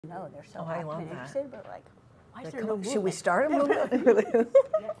No, they're so Oh, I happy love and that. interested, but like, why is Like, there no should we movement? start a movement?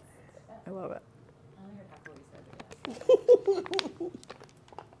 Yes. I love it. I only heard half what you said.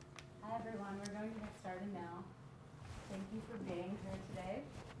 Hi everyone, we're going to get started now. Thank you for being here today.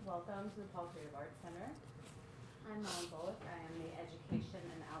 Welcome to the Paul Creative Arts Center. I'm Molly Bolick. I am the Education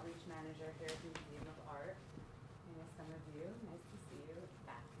and Outreach Manager here at the Museum of Art. I know some of you, nice to see you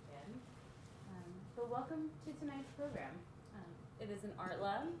back again. But welcome to tonight's program. It is an art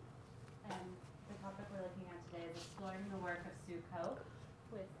lab, and the topic we're looking at today is exploring the work of Sue Coe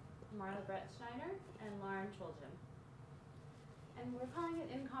with Marla Brettschneider and Chooljian. And we're calling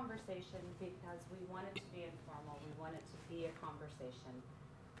it In Conversation because we want it to be informal. We want it to be a conversation.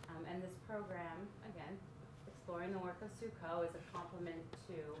 And this program, again, exploring the work of Sue Coe, is a complement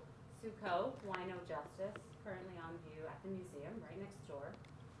to Sue Coe, Why No Justice, currently on view at the museum right next door.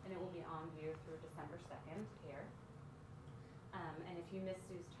 And it will be on view through December 2nd here. And if you missed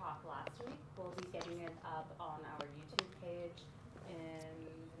Sue's talk last week, we'll be getting it up on our YouTube page in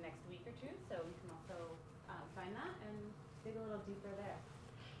the next week or two, so you can also find that and dig a little deeper there.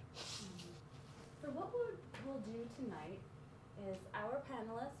 So what we'll do tonight is our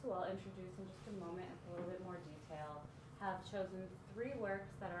panelists, who I'll introduce in just a moment with a little bit more detail, have chosen 3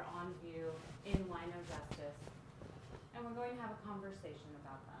 works that are on view in Why No Justice, and we're going to have a conversation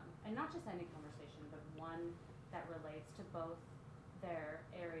about them. And not just any conversation, but one that relates to both their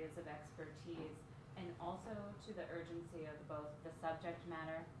areas of expertise and also to the urgency of both the subject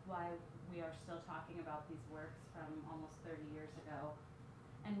matter, why we are still talking about these works from almost 30 years ago,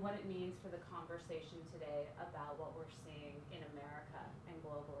 and what it means for the conversation today about what we're seeing in America and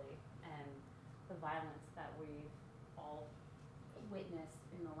globally, and the violence that we've all witnessed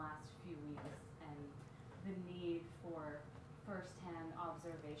in the last few weeks, and the need for first-hand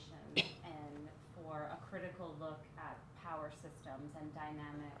observation and for a critical look at power systems and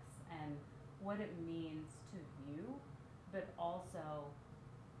dynamics and what it means to view, but also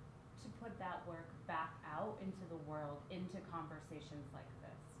to put that work back out into the world, into conversations like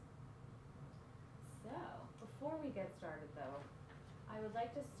this. So, before we get started though, I would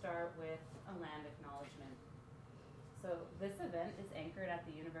like to start with a land acknowledgement. So this event is anchored at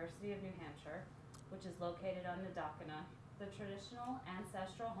the University of New Hampshire, which is located on Nadakana, the traditional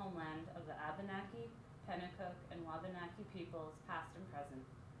ancestral homeland of the Abenaki, Pennacook, and Wabanaki peoples, past and present.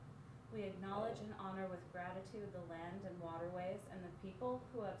 We acknowledge and honor with gratitude the land and waterways and the people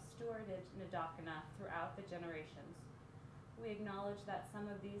who have stewarded Nadakana throughout the generations. We acknowledge that some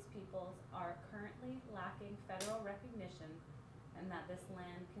of these peoples are currently lacking federal recognition and that this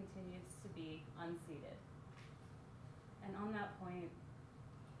land continues to be unceded. And on that point,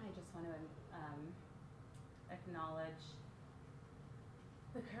 I just want to acknowledge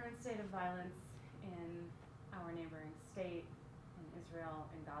the current state of violence in our neighboring state, in Israel,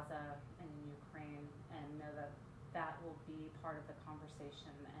 in Gaza, and in Ukraine, and know that that will be part of the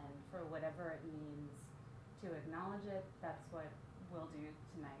conversation, and for whatever it means to acknowledge it, that's what we'll do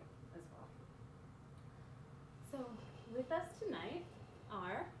tonight as well. So with us tonight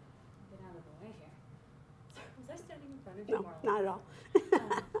are, get out of the way here. Was I standing in front of you, Marla? No, not at all.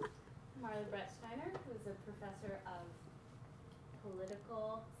 Marla Brettschneider, who is a professor of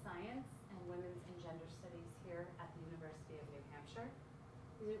political science and women's and gender studies here at the University of New Hampshire.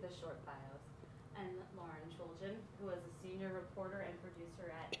 These are the short bios. And Chooljian, who is a senior reporter and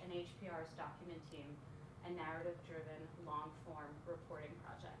producer at NHPR's document team and narrative-driven long-form reporting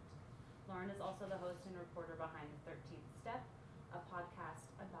project. Lauren is also the host and reporter behind The 13th Step, a podcast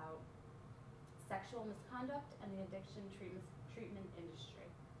about sexual misconduct and the addiction treatment industry.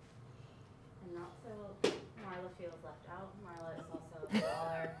 And not so Marla feels left out. Marla is also a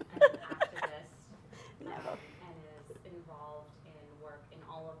scholar and an activist, and is involved in work in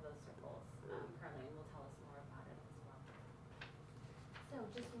all of those circles currently, and will tell us more about it as well. So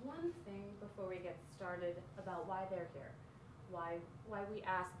just one thing before we get started about why they're here, why we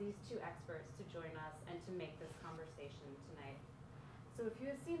asked these 2 experts to join us and to make this conversation tonight. So if you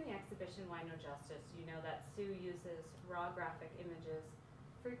have seen the exhibition Why No Justice, you know that Sue uses raw graphic images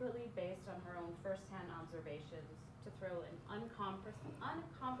frequently based on her own first-hand observations to throw an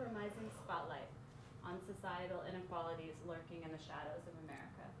uncompromising spotlight on societal inequalities lurking in the shadows of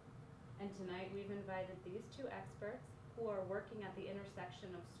America. And tonight we've invited these 2 experts who are working at the intersection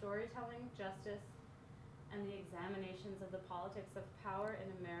of storytelling, justice, and the examinations of the politics of power in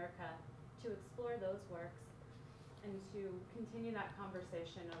America to explore those works and to continue that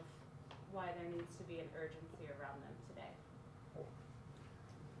conversation of why there needs to be an urgency around them today.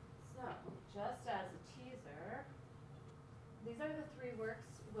 So, just as a teaser, these are the 3 works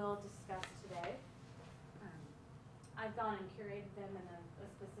we'll discuss today. I've gone and curated them in a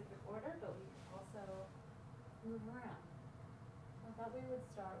specific order, but we can also move around. I thought we would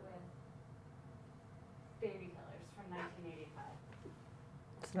start with baby killers from 1985.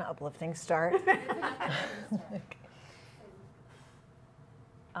 It's an uplifting start. It's an uplifting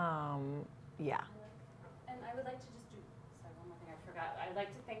start. Yeah. And I would like to just do, sorry, one more thing I forgot. I'd like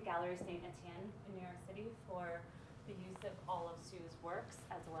to thank Gallery St. Etienne in New York City for the use of all of Sue's works,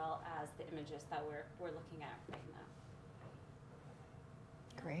 as well as the images that we're looking at right now.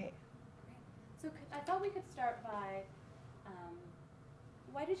 Great. So I thought we could start by,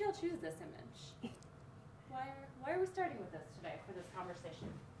 why did y'all choose this image? Why are we starting with this today for this conversation?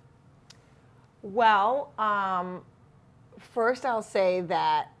 Well, first I'll say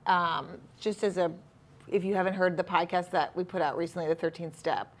that just as if you haven't heard the podcast that we put out recently, the 13th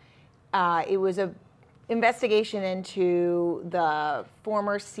Step, it was a investigation into the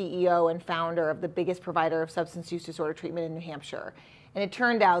former CEO and founder of the biggest provider of substance use disorder treatment in New Hampshire. And it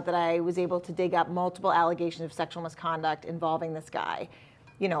turned out that I was able to dig up multiple allegations of sexual misconduct involving this guy.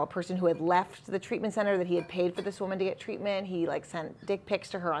 You know, a person who had left the treatment center that he had paid for this woman to get treatment. He like sent dick pics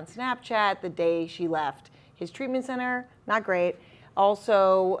to her on Snapchat the day she left his treatment center. Not great.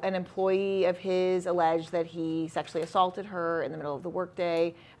 Also, an employee of his alleged that he sexually assaulted her in the middle of the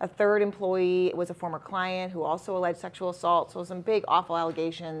workday. A third employee was a former client who also alleged sexual assault. So some big, awful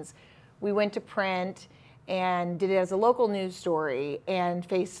allegations. We went to print and did it as a local news story and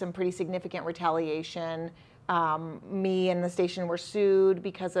faced some pretty significant retaliation. Me and the station were sued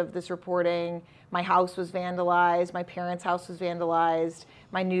because of this reporting. My house was vandalized. My parents' house was vandalized.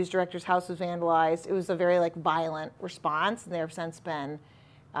 My news director's house was vandalized. It was a very violent response, and there have since been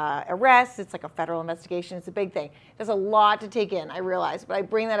arrests. It's like a federal investigation. It's a big thing. There's a lot to take in, I realize, but I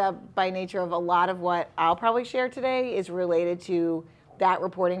bring that up by nature of a lot of what I'll probably share today is related to that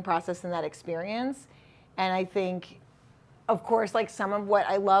reporting process and that experience. And I think, of course, some of what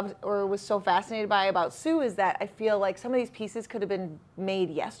I loved or was so fascinated by about Sue is that I feel like some of these pieces could have been made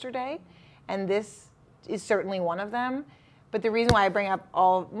yesterday, and this is certainly one of them. But the reason why I bring up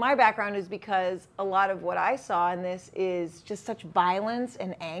all my background is because a lot of what I saw in this is just such violence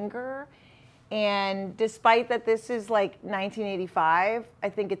and anger. And despite that this is 1985, I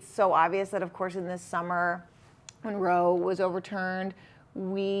think it's so obvious that, of course, in this summer when Roe was overturned,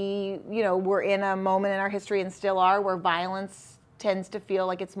 we, we're in a moment in our history and still are where violence tends to feel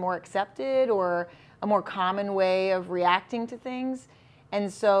like it's more accepted or a more common way of reacting to things. And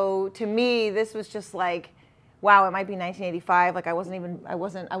so to me, this was just wow, it might be 1985.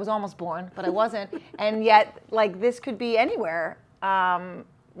 I was almost born, but I wasn't. And yet, this could be anywhere,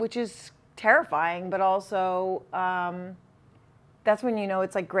 which is terrifying, but also that's when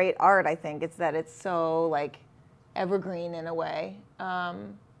it's great art, I think. It's that it's so evergreen in a way.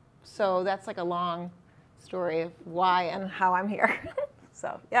 So that's a long story of why and how I'm here.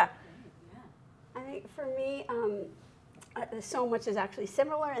 So, yeah. I think for me, so much is actually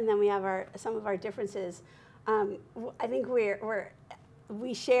similar, and then we have some of our differences. I think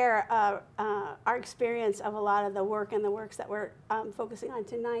we share our experience of a lot of the work and the works that we're focusing on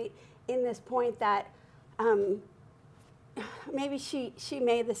tonight in this point that maybe she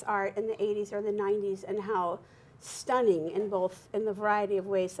made this art in the 80s or the 90s, and how stunning in the variety of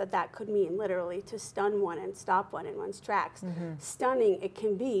ways that could mean, literally to stun one and stop one in one's tracks. Mm-hmm. Stunning it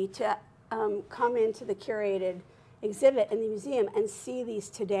can be to come into the curated exhibit in the museum and see these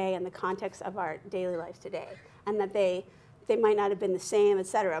today in the context of our daily lives today, and that they might not have been the same, et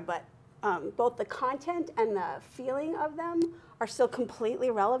cetera, but both the content and the feeling of them are still completely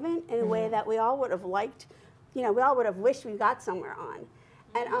relevant in a way that we all would have liked, we all would have wished we got somewhere on.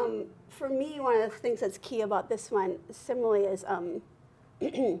 And for me, one of the things that's key about this one, similarly,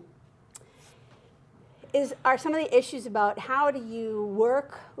 are some of the issues about how do you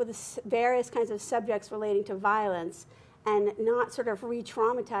work with various kinds of subjects relating to violence and not sort of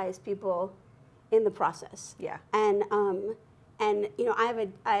re-traumatize people in the process. Yeah. And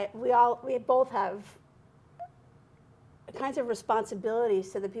we both have kinds of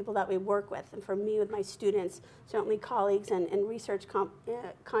responsibilities to the people that we work with, and for me with my students, certainly colleagues and research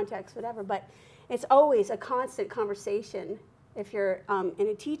contexts, whatever, but it's always a constant conversation if you're in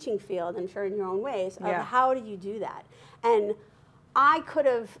a teaching field, I'm sure in your own ways, of how do you do that? And I could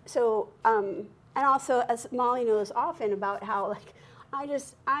have, and also as Molly knows often about how I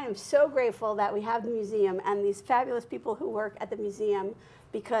am so grateful that we have the museum and these fabulous people who work at the museum,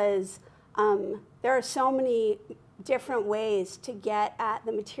 because there are so many different ways to get at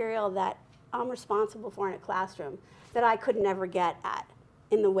the material that I'm responsible for in a classroom that I could never get at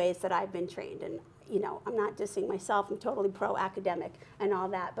in the ways that I've been trained. And I'm not dissing myself, I'm totally pro-academic and all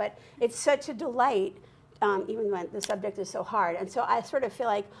that, but it's such a delight even when the subject is so hard. And so I sort of feel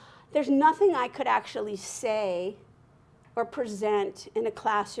like there's nothing I could actually say or present in a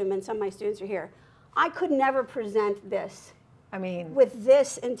classroom, and some of my students are here. I could never present this with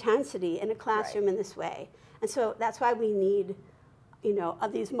this intensity in a classroom in this way. And so that's why we need,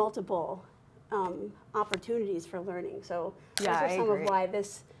 these multiple opportunities for learning. So those are some of why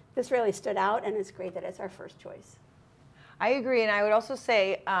this really stood out, and it's great that it's our first choice. I agree, and I would also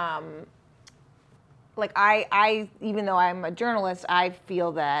say, I even though I'm a journalist, I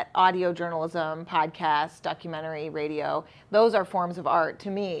feel that audio journalism, podcasts, documentary, radio, those are forms of art to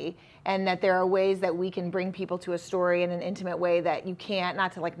me, and that there are ways that we can bring people to a story in an intimate way that you can't,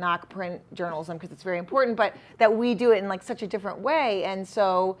 not to knock print journalism because it's very important, but that we do it in such a different way. And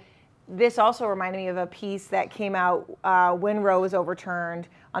so this also reminded me of a piece that came out when Roe was overturned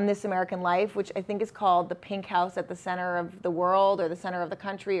on This American Life, which I think is called The Pink House at the Center of the World or the Center of the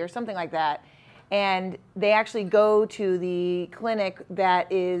Country or something like that. And they actually go to the clinic that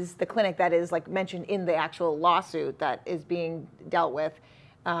is mentioned in the actual lawsuit that is being dealt with.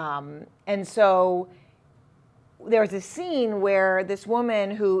 And so there's a scene where this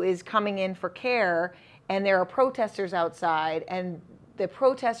woman who is coming in for care, and there are protesters outside, and the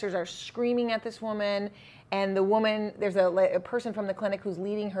protesters are screaming at this woman, and the woman, there's a person from the clinic who's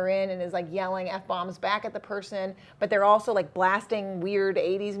leading her in and is yelling F-bombs back at the person, but they're also blasting weird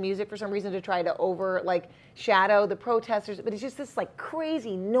 80s music for some reason to try to shadow the protesters. But it's just this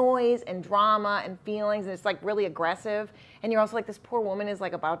crazy noise and drama and feelings, and it's really aggressive. And you're also this poor woman is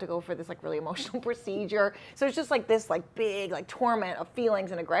about to go for this really emotional procedure. So it's just this big torment of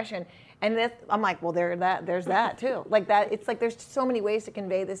feelings and aggression. And this, I'm well, there's that too. It's there's so many ways to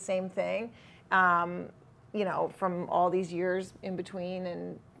convey this same thing. From all these years in between,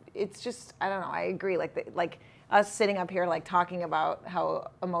 and it's just, I don't know, I agree, us sitting up here talking about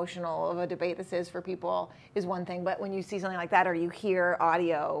how emotional of a debate this is for people is one thing, but when you see something like that or you hear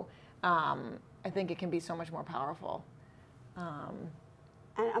audio, I think it can be so much more powerful. And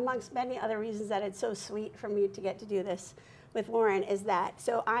amongst many other reasons that it's so sweet for me to get to do this with Lauren is that,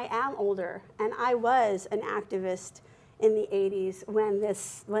 so I am older, and I was an activist in the 80s when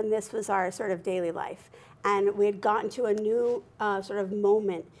this was our sort of daily life. And we had gotten to a new sort of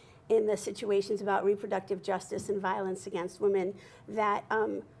moment in the situations about reproductive justice and violence against women that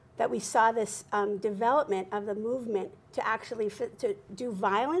we saw this development of the movement to actually to do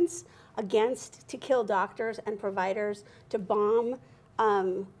violence against, to kill doctors and providers, to bomb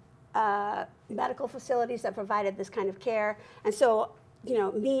medical facilities that provided this kind of care. And so,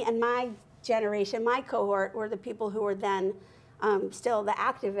 me and my generation, my cohort, were the people who were then still the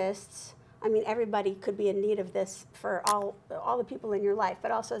activists. I mean, everybody could be in need of this for all the people in your life,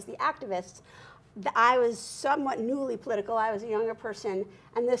 but also as the activists. I was somewhat newly political. I was a younger person,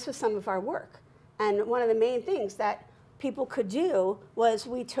 and this was some of our work. And one of the main things that people could do was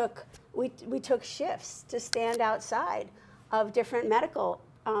we took shifts to stand outside of different medical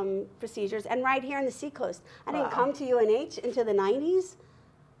procedures, and right here in the Seacoast. I didn't come to UNH into the 90s,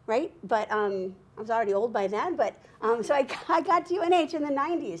 right? But I was already old by then, but so I got to UNH in the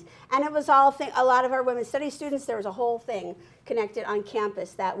 90s. And it was a lot of our women's studies students, there was a whole thing connected on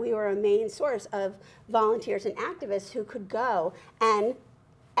campus that we were a main source of volunteers and activists who could go and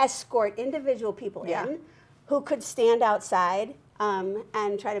escort individual people in, who could stand outside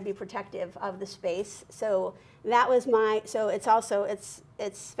and try to be protective of the space. So that was so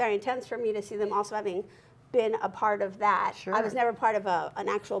it's very intense for me to see them also having been a part of that. Sure. I was never part of an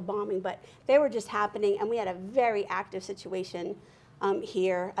actual bombing, but they were just happening, and we had a very active situation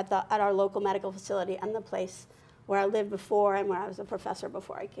here at our local medical facility and the place where I lived before and where I was a professor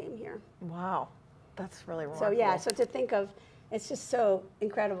before I came here. Wow, that's really remarkable. So yeah, so to think of, it's just so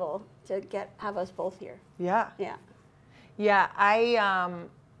incredible to have us both here. Yeah. Yeah. Yeah,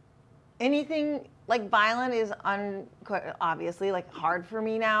 anything violent is obviously hard for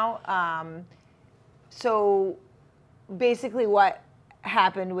me now. So basically what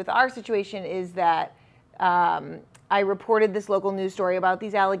happened with our situation is that I reported this local news story about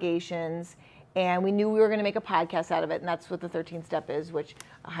these allegations, and we knew we were going to make a podcast out of it, and that's what the 13th Step is, which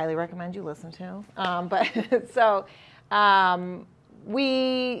I highly recommend you listen to.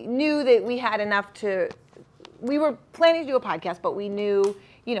 We knew that we had enough we were planning to do a podcast, but we knew,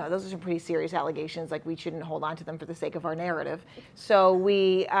 those are some pretty serious allegations, we shouldn't hold on to them for the sake of our narrative. So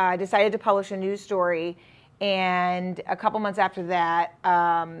we decided to publish a news story, and a couple months after that,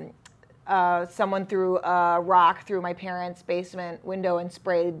 someone threw a rock through my parents' basement window and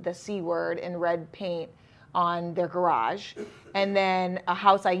sprayed the C word in red paint on their garage. And then a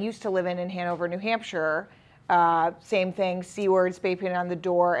house I used to live in Hanover, New Hampshire, same thing, C word spray painted on the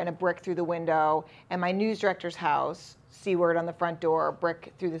door and a brick through the window. And my news director's house, C word on the front door,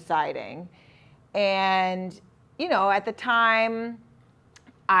 brick through the siding. And, at the time,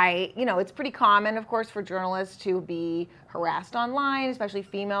 it's pretty common, of course, for journalists to be harassed online, especially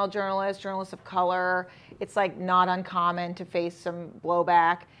female journalists of color. It's like not uncommon to face some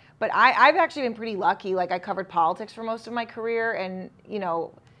blowback. But I've actually been pretty lucky. Like I covered politics for most of my career, and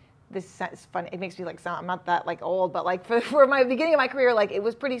this is fun. It makes me sound, I'm not that old, but for my beginning of my career, it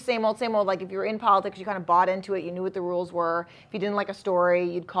was pretty same old. Like if you were in politics, you kind of bought into it. You knew what the rules were. If you didn't like a story,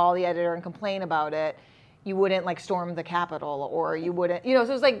 you'd call the editor and complain about it. You wouldn't storm the Capitol, or you wouldn't,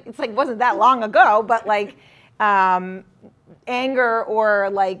 so it's wasn't that long ago, but anger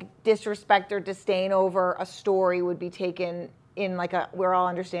or disrespect or disdain over a story would be taken in we're all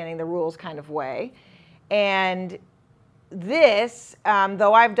understanding the rules kind of way. And this,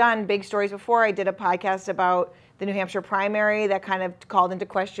 though I've done big stories before, I did a podcast about the New Hampshire primary that kind of called into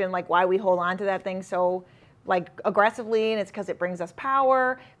question why we hold on to that thing so aggressively, and it's because it brings us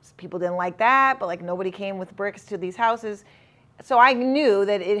power. People didn't like that, but nobody came with bricks to these houses. So I knew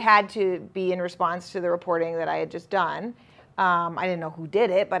that it had to be in response to the reporting that I had just done. I didn't know who did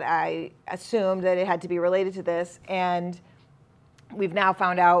it, but I assumed that it had to be related to this. And we've now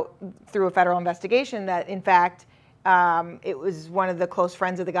found out through a federal investigation that, in fact, it was one of the close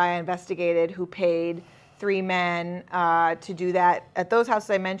friends of the guy I investigated who paid 3 men to do that at those houses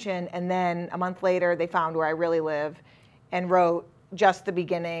I mentioned, and then a month later they found where I really live and wrote just the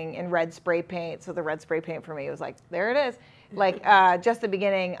beginning in red spray paint. So the red spray paint for me was there it is, just the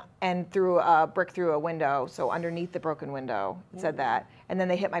beginning, and threw a brick through a window, so underneath the broken window it said that. And then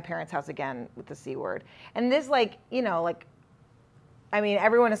they hit my parents' house again with the C word. And this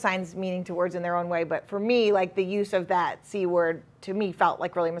everyone assigns meaning to words in their own way, but for me, the use of that C word to me felt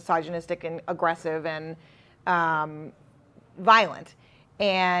really misogynistic and aggressive and violent.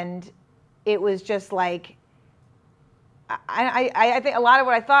 And it was just I think a lot of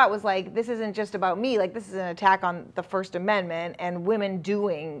what I thought was this isn't just about me. This is an attack on the First Amendment and women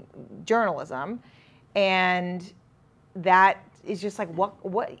doing journalism. And that is just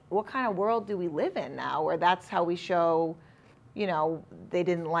what kind of world do we live in now where that's how we show they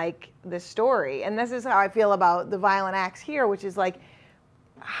didn't like this story. And this is how I feel about the violent acts here, which is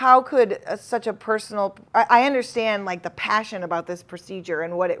how could such a personal, I understand the passion about this procedure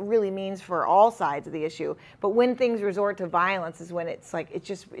and what it really means for all sides of the issue, but when things resort to violence is when it's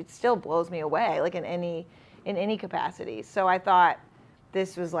it still blows me away, in any capacity. So I thought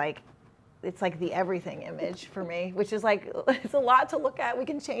this was it's the everything image for me, which is it's a lot to look at. We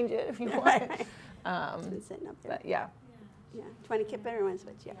can change it if you want. It's been sitting up there. But yeah. Yeah, trying to keep everyone's,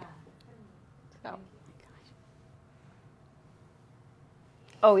 but yeah. So.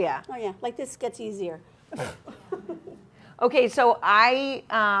 Oh yeah. Oh yeah, this gets easier. Okay, so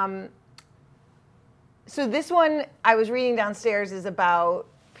so this one I was reading downstairs is about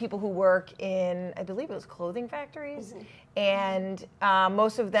people who work in, I believe it was clothing factories, and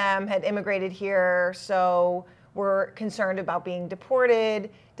most of them had immigrated here, so were concerned about being deported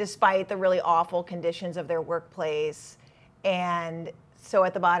despite the really awful conditions of their workplace. And so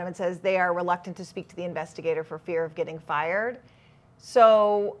at the bottom it says they are reluctant to speak to the investigator for fear of getting fired.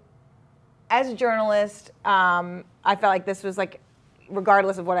 So as a journalist, I felt this was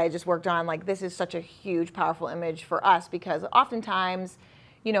regardless of what I just worked on, this is such a huge, powerful image for us because oftentimes,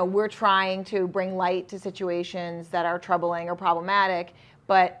 we're trying to bring light to situations that are troubling or problematic,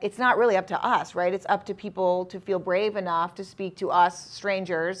 but it's not really up to us, right? It's up to people to feel brave enough to speak to us,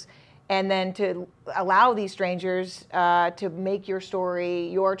 strangers, and then to allow these strangers to make your story,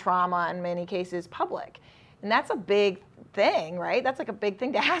 your trauma in many cases, public. And that's a big thing, right? That's a big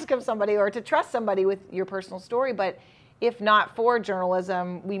thing to ask of somebody or to trust somebody with your personal story. But if not for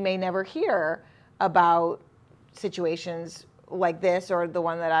journalism, we may never hear about situations like this or the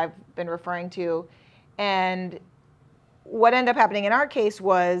one that I've been referring to. And what ended up happening in our case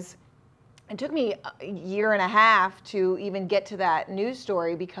was it took me a year and a half to even get to that news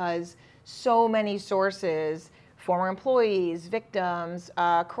story because so many sources, former employees, victims,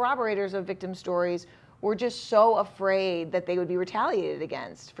 corroborators of victim stories, were just so afraid that they would be retaliated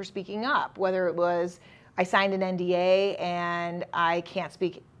against for speaking up, whether it was I signed an NDA and I can't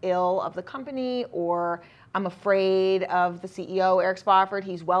speak ill of the company, or I'm afraid of the CEO, Eric Spofford.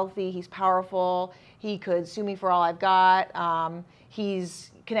 He's wealthy, he's powerful, he could sue me for all I've got.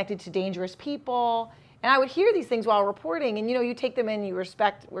 He's connected to dangerous people. And I would hear these things while reporting, and you take them in, you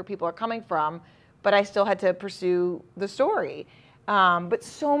respect where people are coming from, but I still had to pursue the story. But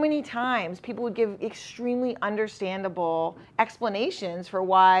so many times people would give extremely understandable explanations for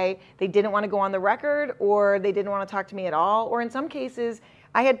why they didn't want to go on the record, or they didn't want to talk to me at all. Or in some cases,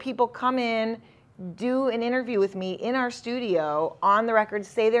 I had people come in, do an interview with me in our studio on the record,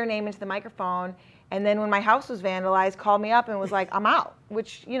 say their name into the microphone, and then when my house was vandalized, called me up and was like, I'm out,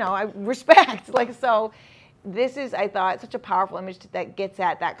 which, you know, I respect. Like, so this is, I thought, such a powerful image that gets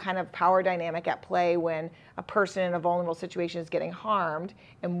at that kind of power dynamic at play when a person in a vulnerable situation is getting harmed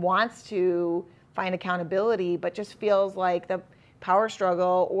and wants to find accountability, but just feels like the power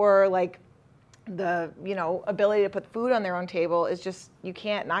struggle or like the, you know, ability to put food on their own table is just, you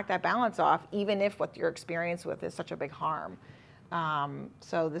can't knock that balance off, even if what you're experienced with is such a big harm.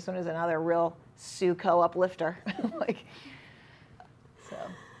 So this one is another real Sue Coe uplifter. Like, so.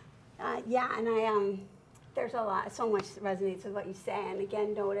 Yeah, and there's a lot, so much resonates with what you say, and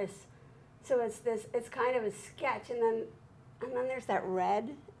again, notice, so it's kind of a sketch, and then there's that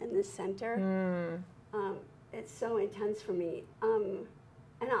red in the center. It's so intense for me. And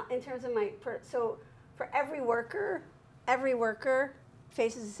in terms of so for every worker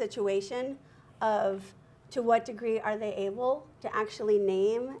faces a situation of, to what degree are they able to actually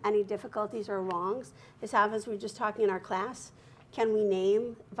name any difficulties or wrongs? This happens, we were just talking in our class, can we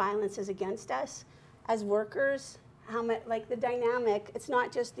name violences against us? As workers, how much, like the dynamic, it's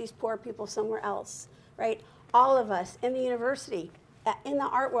not just these poor people somewhere else, right? All of us in the university, in the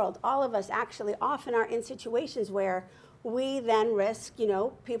art world, all of us actually often are in situations where we then risk, you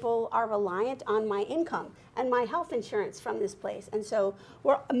know, people are reliant on my income and my health insurance from this place. And so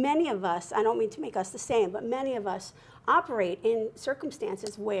many of us, I don't mean to make us the same, but many of us operate in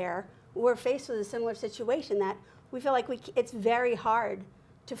circumstances where we're faced with a similar situation that we feel like it's very hard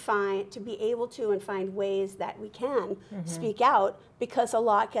to be able to and find ways that we can speak out, because a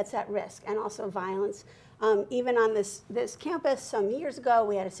lot gets at risk, and also violence. Even on this campus some years ago,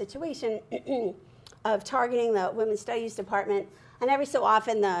 we had a situation of targeting the Women's Studies Department, and every so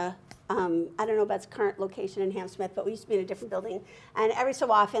often I don't know about its current location in Hammersmith, but we used to be in a different building, and every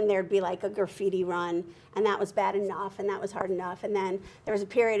so often there'd be like a graffiti run, and that was bad enough, and that was hard enough, and then there was a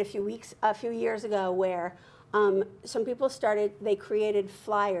period a few years ago where some people they created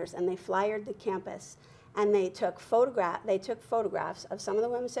flyers, and they flyered the campus, and they took photographs of some of the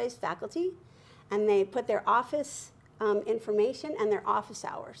women's studies faculty, and they put their office information and their office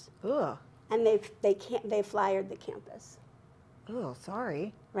hours. Ugh. And they flyered the campus. Oh,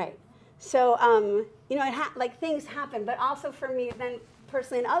 sorry. Right. So you know, like things happen, but also for me then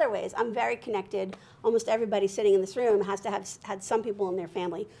personally in other ways, I'm very connected. Almost everybody sitting in this room has to have had some people in their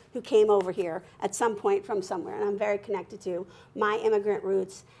family who came over here at some point from somewhere, and I'm very connected to my immigrant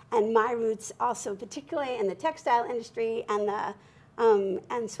roots, and my roots also particularly in the textile industry and the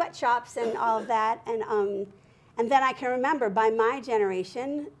and sweatshops and all of that, and then I can remember by my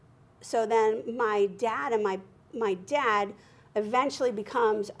generation. So then my dad eventually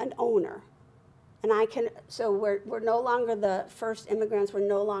becomes an owner. And so we're no longer the first immigrants, we're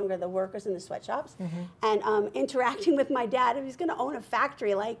no longer the workers in the sweatshops. And interacting with my dad, if he's gonna own a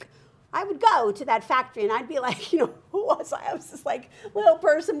factory, like I would go to that factory and I'd be like, you know, who was I? I was this like little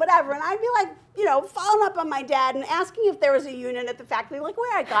person, whatever. And I'd be like, you know, following up on my dad and asking if there was a union at the factory, like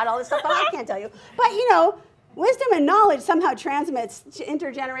where I got all this stuff, I can't tell you. But you know, wisdom and knowledge somehow transmits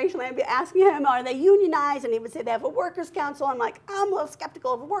intergenerationally. I'd be asking him, are they unionized? And he would say they have a workers' council. I'm like, I'm a little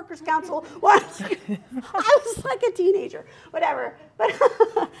skeptical of a workers' council. Well, I was like a teenager, whatever. But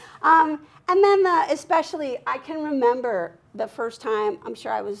and then especially, I can remember the first time, I'm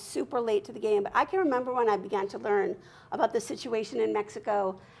sure I was super late to the game, but I can remember when I began to learn about the situation in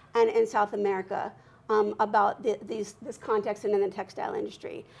Mexico and in South America. About this context and in the textile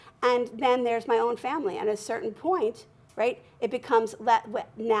industry. And then there's my own family. And at a certain point, right, it becomes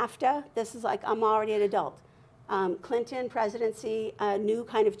NAFTA. This is like, I'm already an adult. Clinton presidency, a new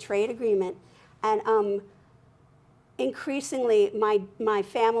kind of trade agreement. And increasingly, my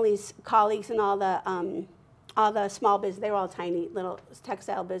family's colleagues and all the small business, they were all tiny little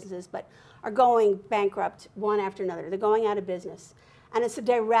textile businesses, but are going bankrupt one after another. They're going out of business. And it's a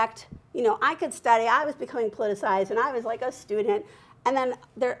direct, you know, I could study, I was becoming politicized, and I was like a student, and then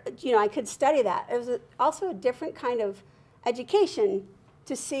you know, I could study that. It was also a different kind of education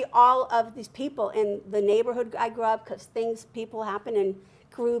to see all of these people in the neighborhood I grew up, because people happen in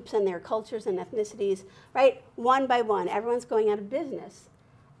groups and their cultures and ethnicities, right? One by one, everyone's going out of business.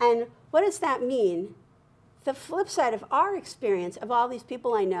 And what does that mean? The flip side of our experience of all these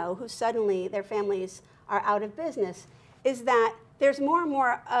people I know who suddenly their families are out of business is that there's more and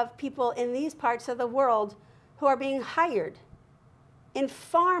more of people in these parts of the world who are being hired in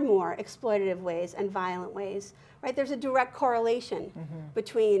far more exploitative ways and violent ways, right? There's a direct correlation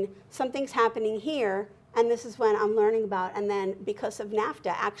between something's happening here and this is when I'm learning about, and then because of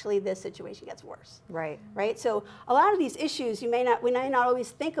NAFTA, actually this situation gets worse. Right. Right? So a lot of these issues, we may not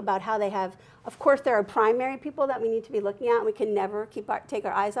always think about how they have, of course there are primary people that we need to be looking at, and we can never take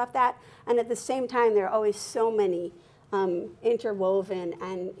our eyes off that. And at the same time, there are always so many interwoven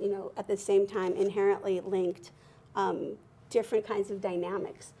and, at the same time, inherently linked different kinds of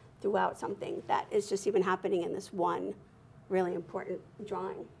dynamics throughout something that is just even happening in this one really important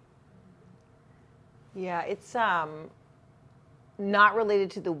drawing. Yeah, it's not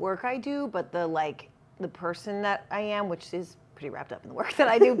related to the work I do, but the person that I am, which is pretty wrapped up in the work that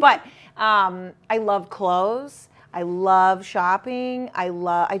I do. But I love clothes. I love shopping.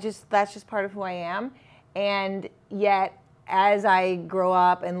 That's just part of who I am. And yet, as I grow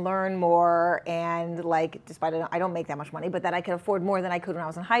up and learn more, and despite I don't make that much money, but that I can afford more than I could when I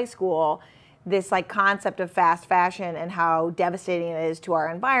was in high school, this concept of fast fashion and how devastating it is to our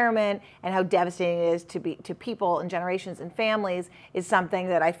environment and how devastating it is to people and generations and families is something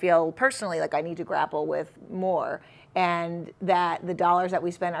that I feel personally like I need to grapple with more. And that the dollars that we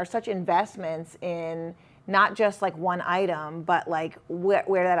spend are such investments in not just one item, but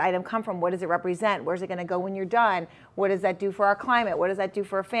where that item come from, what does it represent, where's it going to go when you're done, what does that do for our climate, what does that do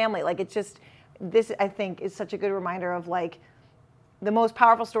for a family? It's just, this I think is such a good reminder of the most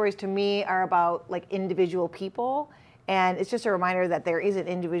powerful stories to me are about individual people, and it's just a reminder that there is an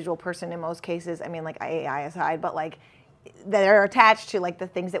individual person in most cases. I mean, AI aside, but that are attached to the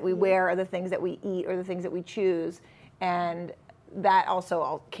things that we wear or the things that we eat or the things that we choose, and that also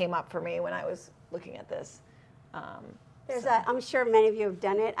all came up for me when I was looking at this. I'm sure many of you have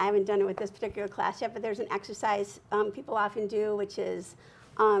done it. I haven't done it with this particular class yet, but there's an exercise people often do, which is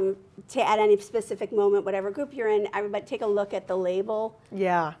at any specific moment, whatever group you're in, everybody take a look at the label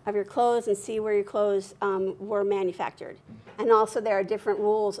of your clothes and see where your clothes were manufactured. And also there are different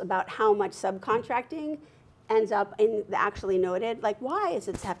rules about how much subcontracting ends up in the actually noted. Why does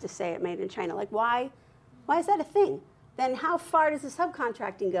it have to say it made in China? Why is that a thing? Then how far does the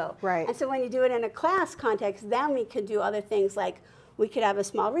subcontracting go? Right. And so when you do it in a class context, then we could do other things we could have a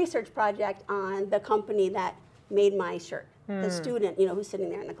small research project on the company that made my shirt. The student, who's sitting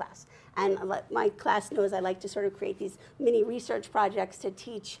there in the class. And my class knows I like to sort of create these mini research projects to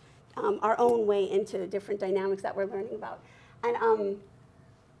teach our own way into different dynamics that we're learning about.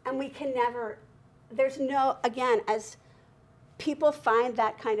 And we can never, again, as people find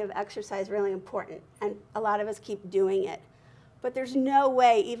that kind of exercise really important, and a lot of us keep doing it, but there's no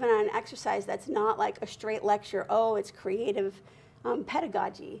way, even on an exercise that's not a straight lecture, it's creative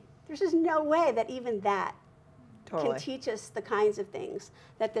pedagogy, there's just no way that even that can teach us the kinds of things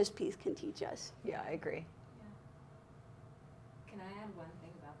that this piece can teach us. Yeah, I agree. Yeah. Can I add one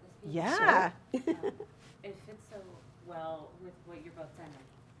thing about this piece? Yeah. Sure. It fits so well with what you're both saying,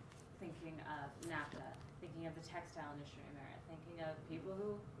 thinking of NAFTA, thinking of the textile industry in America, thinking of people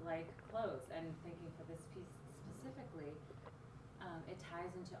who like clothes, and thinking for this piece specifically, it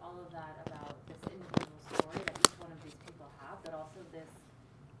ties into all of that about this individual story that each one of these people have, but also this,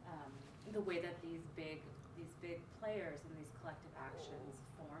 the way that these big players and these collective actions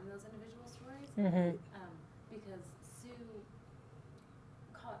form those individual stories. Because Sue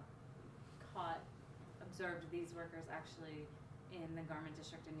observed these workers actually in the garment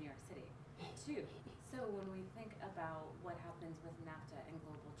district in New York City too. So when we think about what happens with NAFTA and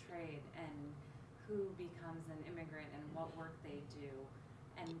global trade and who becomes an immigrant and what work they do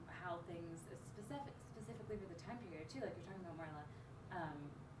and how things specifically for the time period too, like you're talking about, Marla,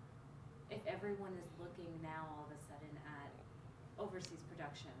 if everyone is looking now all of a sudden at overseas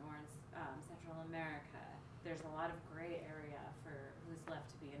production or in Central America, there's a lot of gray area for who's left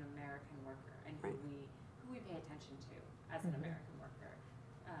to be an American worker and who we pay attention to as an American worker.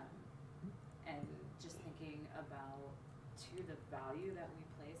 And just thinking about the value that we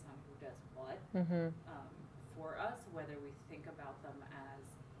place on who does what for us, whether we think about them as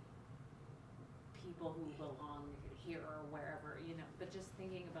people who belong here or wherever, but just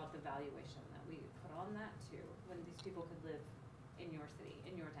thinking about the valuation that we put on that too, when these people could live in your city,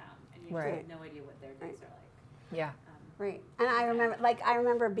 in your town, and you just have no idea what their days are like. Yeah. Right. And I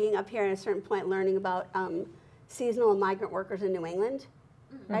remember being up here at a certain point learning about seasonal and migrant workers in New England,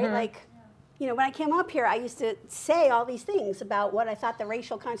 right? When I came up here, I used to say all these things about what I thought the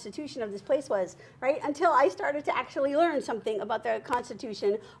racial constitution of this place was, right? Until I started to actually learn something about the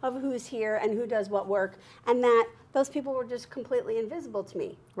constitution of who's here and who does what work, and that those people were just completely invisible to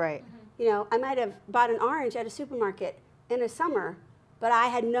me. Right. I might have bought an orange at a supermarket in a summer, but I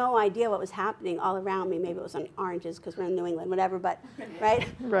had no idea what was happening all around me. Maybe it was on oranges because we're in New England, whatever, but, right?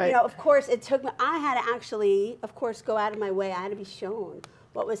 Right. You know, of course, it took me, I had to actually, of course, go out of my way. I had to be shown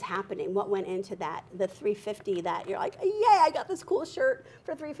what was happening, what went into that, the 350 that you're like, yay, I got this cool shirt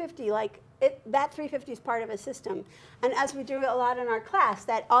for 350. Like, that 350 is part of a system. And as we do a lot in our class,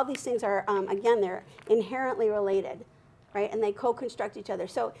 that all these things are, again, they're inherently related, right? And they co-construct each other.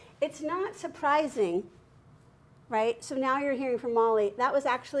 So it's not surprising, right? So now you're hearing from Molly. That was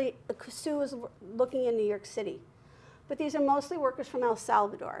actually, Sue was looking in New York City. But these are mostly workers from El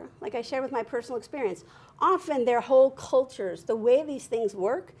Salvador. Like I shared with my personal experience, often their whole cultures, the way these things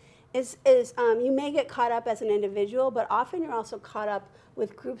work is you may get caught up as an individual, but often you're also caught up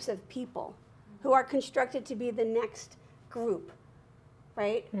with groups of people who are constructed to be the next group,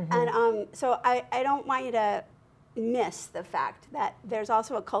 right? Mm-hmm. And so I don't want you to miss the fact that there's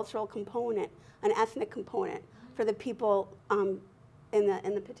also a cultural component, an ethnic component for the people in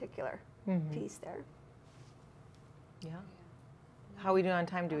the particular piece there. Yeah. How are we doing on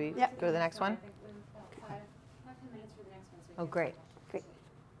time? Do we go to the next one? I think we have about 5-10 minutes for the next one. So Oh, great. Great.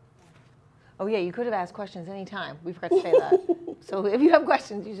 Oh, yeah, you could have asked questions anytime. We forgot to say that. So if you have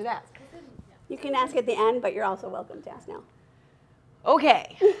questions, you should ask. You can ask at the end, but you're also welcome to ask now.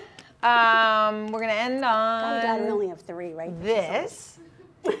 Okay. We're going to end I'm glad we on only have 3, right? this,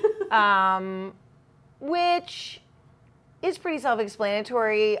 which is pretty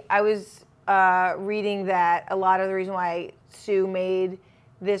self-explanatory. I was reading that a lot of the reason why Sue made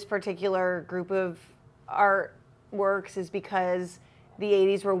this particular group of artworks is because the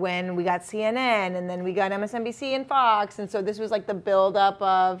 80s were when we got CNN and then we got MSNBC and Fox, and so this was like the buildup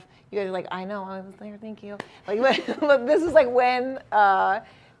of, you guys are like, I know, I was there, thank you. Like, this is like when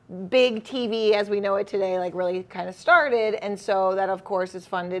big TV as we know it today like really kind of started, and so that of course is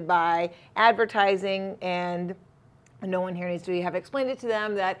funded by advertising, and no one here needs to have explained it to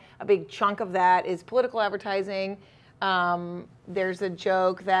them that a big chunk of that is political advertising. There's a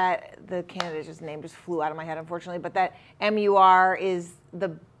joke that the candidate's name just flew out of my head, unfortunately, but that MUR is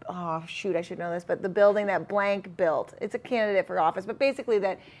the, oh shoot, I should know this, but the building that blank built. It's a candidate for office, but basically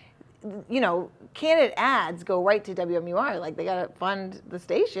that, you know, candidate ads go right to WMUR, like they gotta fund the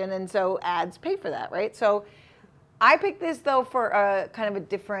station, and so ads pay for that, right? So I picked this though for a kind of a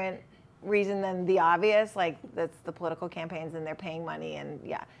different reason than the obvious, like that's the political campaigns and they're paying money, and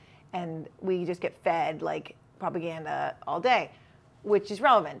yeah, and we just get fed like propaganda all day, which is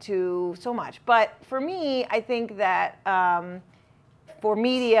relevant to so much. But for me, I think that for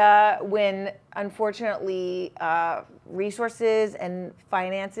media, when unfortunately resources and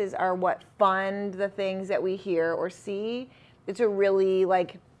finances are what fund the things that we hear or see, it's a really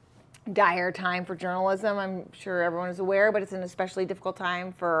like dire time for journalism. I'm sure everyone is aware, but it's an especially difficult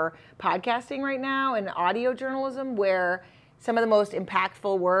time for podcasting right now and audio journalism, where some of the most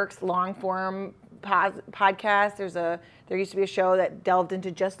impactful works, long form podcasts. There used to be a show that delved into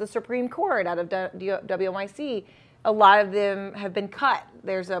just the Supreme Court out of WNYC. A lot of them have been cut.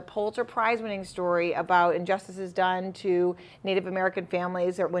 There's a Pulitzer Prize winning story about injustices done to Native American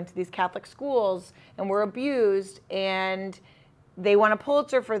families that went to these Catholic schools and were abused, and they won a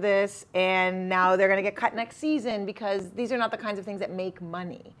Pulitzer for this, and now they're going to get cut next season because these are not the kinds of things that make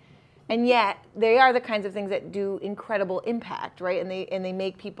money. And yet, they are the kinds of things that do incredible impact, right? And they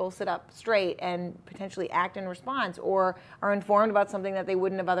make people sit up straight and potentially act in response, or are informed about something that they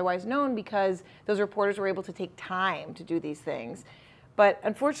wouldn't have otherwise known because those reporters were able to take time to do these things. But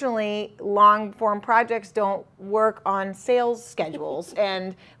unfortunately, long-form projects don't work on sales schedules,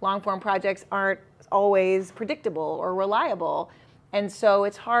 and long-form projects aren't always predictable or reliable. And so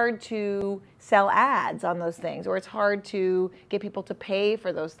it's hard to sell ads on those things, or it's hard to get people to pay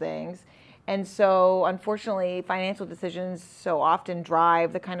for those things. And so unfortunately, financial decisions so often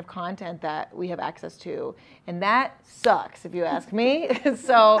drive the kind of content that we have access to. And that sucks, if you ask me.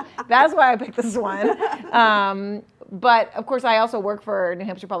 So that's why I picked this one. But of course, I also work for New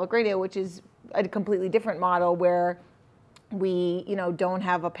Hampshire Public Radio, which is a completely different model where we, don't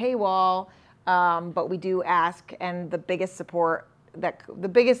have a paywall, but we do ask, and the biggest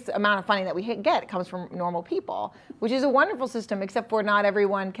amount of funding that we get comes from normal people, which is a wonderful system, except for not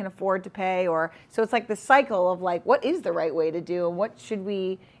everyone can afford to pay, so it's like the cycle of like, what is the right way to do, and what should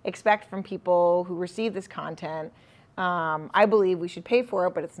we expect from people who receive this content? I believe we should pay for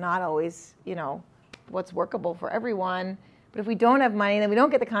it, but it's not always, what's workable for everyone. But if we don't have money, then we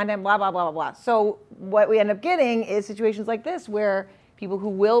don't get the content, blah, blah, blah, blah, blah. So what we end up getting is situations like this where people who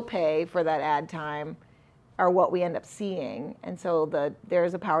will pay for that ad time are what we end up seeing. And so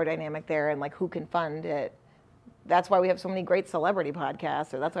there's a power dynamic there, and like who can fund it. That's why we have so many great celebrity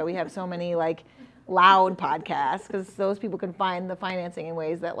podcasts, or that's why we have so many like loud podcasts, because those people can find the financing in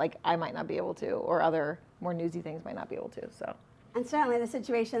ways that like I might not be able to, or other more newsy things might not be able to. So, and certainly the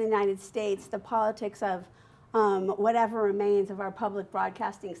situation in the United States, the politics of whatever remains of our public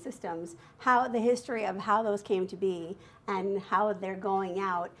broadcasting systems, how the history of how those came to be and how they're going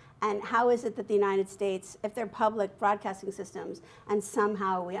out, and how is it that the United States, if they're public broadcasting systems, and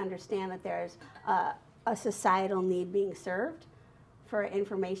somehow we understand that there's a societal need being served for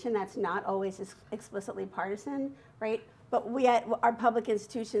information that's not always explicitly partisan, right? But we at our public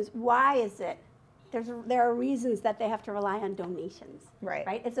institutions, why is it? There are reasons that they have to rely on donations,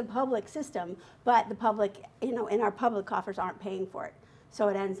 right? It's a public system, but the public, in our public coffers aren't paying for it. So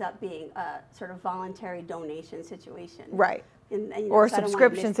it ends up being a sort of voluntary donation situation. Right. Or a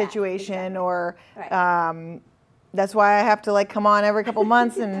subscription situation, exactly. That's why I have to like come on every couple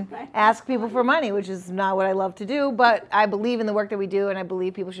months and ask people for money, which is not what I love to do, but I believe in the work that we do and I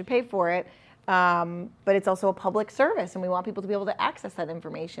believe people should pay for it. But it's also a public service and we want people to be able to access that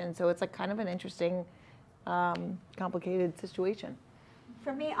information. So it's like kind of an interesting, complicated situation.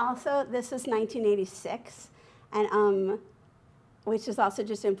 For me also, this is 1986, and which is also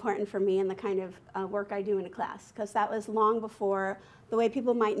just important for me in the kind of work I do in a class, because that was long before the way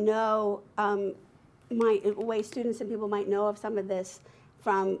people might know, way students and people might know of some of this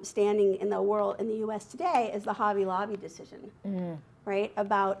from standing in the world, in the US today, is the Hobby Lobby decision, right?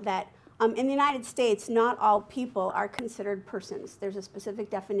 About that, in the United States, not all people are considered persons. There's a specific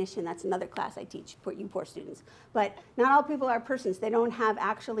definition, that's another class I teach, you poor students. But not all people are persons. They don't have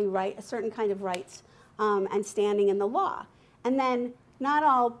actually a certain kind of rights and standing in the law. And then not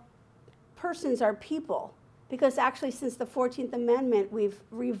all persons are people, because actually since the 14th Amendment, we've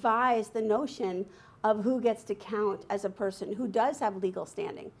revised the notion of who gets to count as a person, who does have legal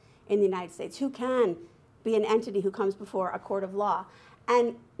standing in the United States, who can be an entity who comes before a court of law.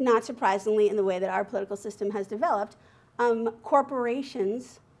 And not surprisingly, in the way that our political system has developed,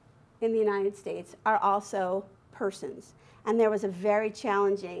 corporations in the United States are also persons. And there was a very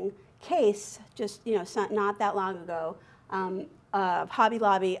challenging case just not that long ago, Hobby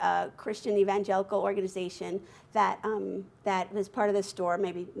Lobby, a Christian evangelical organization that was part of this store.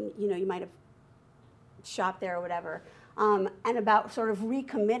 Maybe you might have shopped there or whatever, and about sort of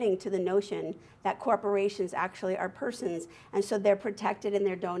recommitting to the notion that corporations actually are persons, and so they're protected in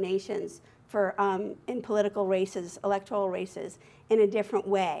their donations for in political races, electoral races, in a different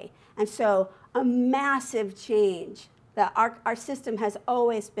way. And so a massive change. Our system has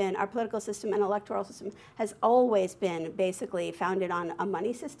always been, our political system and electoral system has always been basically founded on a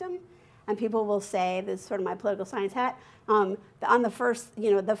money system. And people will say, this is sort of my political science hat, on the first,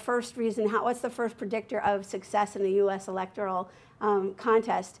 the first reason, what's the first predictor of success in a US electoral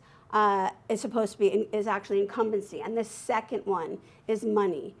contest is supposed to be, is actually incumbency. And the second one is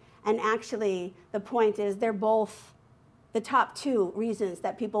money. And actually, the point is they're both, the top two reasons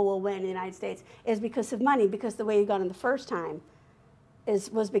that people will win in the United States is because of money, because the way you got in the first time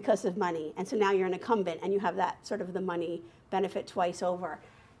was because of money. And so now you're an incumbent and you have that sort of the money benefit twice over.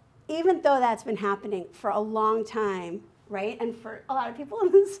 Even though that's been happening for a long time, right? And for a lot of people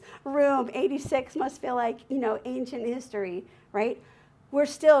in this room, 86 must feel like, ancient history, right? We're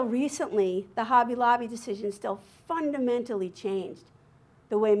still recently, the Hobby Lobby decision still fundamentally changed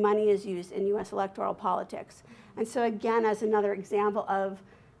the way money is used in US electoral politics. And so again, as another example of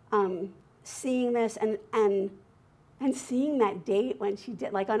seeing this and seeing that date when she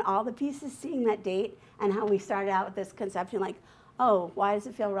did, like on all the pieces, seeing that date and how we started out with this conception like, oh, why does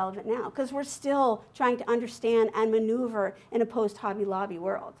it feel relevant now? Because we're still trying to understand and maneuver in a post-Hobby Lobby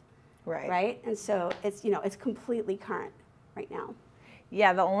world, right? And so it's, it's completely current right now.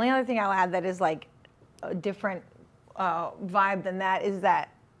 Yeah, the only other thing I'll add that is like a different vibe than that is that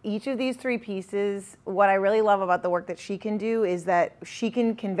each of these three pieces, what I really love about the work that she can do is that she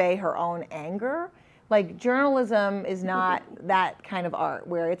can convey her own anger. Like journalism is not that kind of art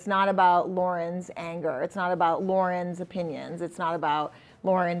where it's not about Lauren's anger, it's not about Lauren's opinions, it's not about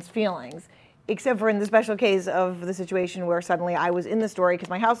Lauren's feelings, except for in the special case of the situation where suddenly I was in the story because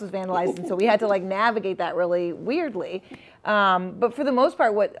my house was vandalized and so we had to like navigate that really weirdly. But for the most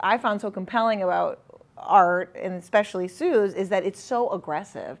part, what I found so compelling about art, and especially Sue's, is that it's so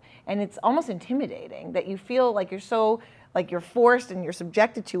aggressive and it's almost intimidating that you feel like you're forced and you're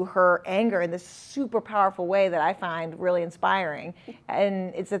subjected to her anger in this super powerful way that I find really inspiring.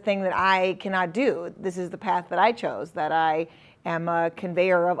 And it's a thing that I cannot do. This is the path that I chose, that I am a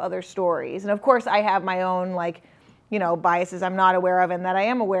conveyor of other stories. And of course I have my own biases I'm not aware of and that I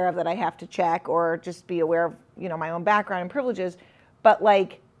am aware of that I have to check or just be aware of, my own background and privileges. But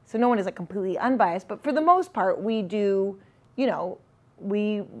so no one is completely unbiased, but for the most part we do,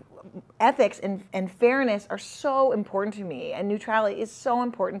 ethics and fairness are so important to me, and neutrality is so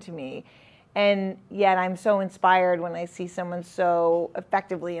important to me. And yet I'm so inspired when I see someone so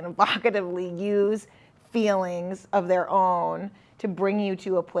effectively and evocatively use feelings of their own to bring you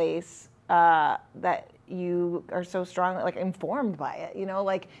to a place that you are so strongly like informed by it. You know,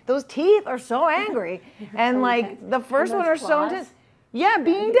 like those teeth are so angry, and so like intense. the first And one those are so claws. intense. Yeah,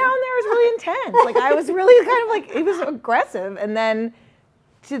 being down there is really intense. Like I was really kind of like, it was aggressive. And then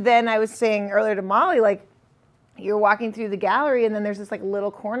I was saying earlier to Molly, like you're walking through the gallery and then there's this like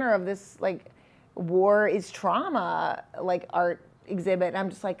little corner of this like war is trauma like art exhibit. And I'm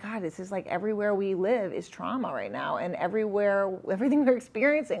just like, God, this is like everywhere we live is trauma right now. And everything we're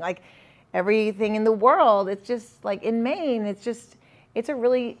experiencing, like everything in the world, it's just like in Maine, it's a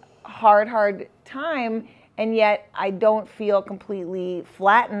really hard time. And yet I don't feel completely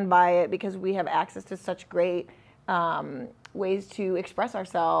flattened by it because we have access to such great ways to express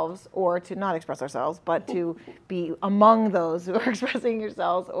ourselves, or to not express ourselves, but to be among those who are expressing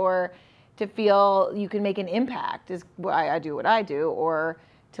yourselves, or to feel you can make an impact is why I do what I do, or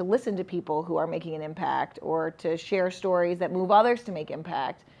to listen to people who are making an impact, or to share stories that move others to make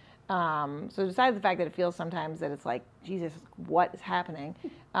impact. So besides the fact that it feels sometimes that it's like, Jesus, what is happening?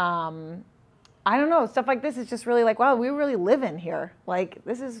 I don't know, stuff like this is just really like, wow, we really live in here. Like,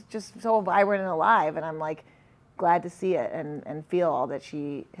 this is just so vibrant and alive, and I'm like glad to see it and feel all that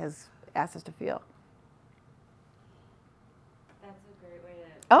she has asked us to feel. That's a great way to.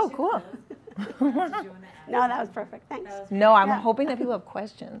 Oh, cool. Did you want to add? No, that was perfect. Thanks. That was No, I'm Yeah. hoping that people have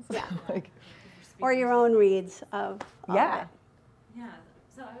questions. Yeah. Like, Or your own reads of all yeah. of it. Yeah,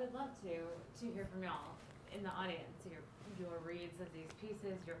 so I would love to hear from y'all in the audience, your reads of these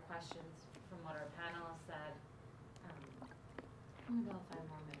pieces, your questions from what our panelists said. About 5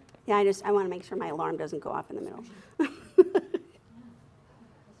 more minutes. Yeah, I want to make sure my alarm doesn't go off in the middle. I was glad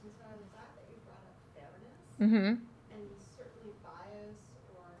that you brought up fairness Mm-hmm. and certainly bias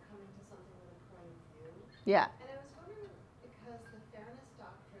or coming to something with a point of view. Yeah. And I was wondering, because the fairness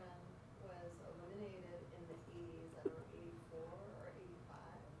doctrine was eliminated in the 80s, I don't know, 84 or 85,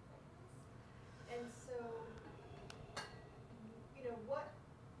 I guess. And so, you know, what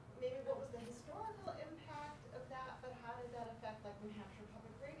was the historical impact of that, but how did that affect like New Hampshire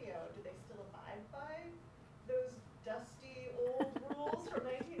Public Radio? Do they still abide by those dusty old rules from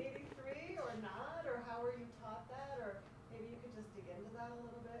 1983 or not? Or how were you taught that? Or maybe you could just dig into that a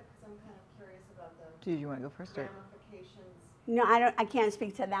little bit, because I'm kind of curious about the Did you want to go first? Or? ramifications. No, I can't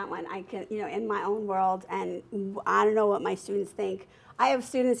speak to that one. I can, in my own world, and I don't know what my students think. I have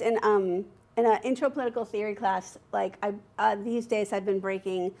students in an intro political theory class. Like these days, I've been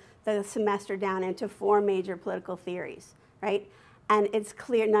breaking the semester down into 4 major political theories, right? And it's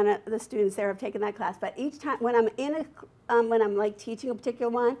clear none of the students there have taken that class. But each time when I'm when I'm like teaching a particular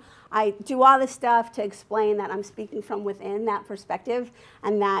one, I do all this stuff to explain that I'm speaking from within that perspective,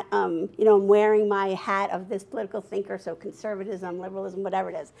 and that I'm wearing my hat of this political thinker, so conservatism, liberalism, whatever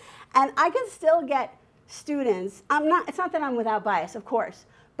it is. And I can still get students. It's not that I'm without bias, of course,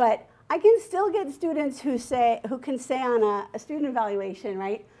 but I can still get students who can say on a student evaluation,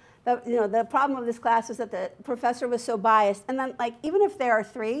 right? The problem of this class is that the professor was so biased, and then like even if there are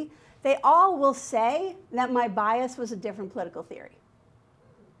 3, they all will say that my bias was a different political theory.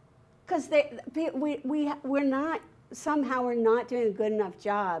 Because we're not doing a good enough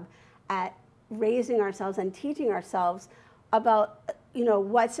job at raising ourselves and teaching ourselves about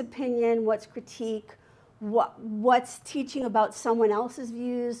what's opinion, what's critique, what's teaching about someone else's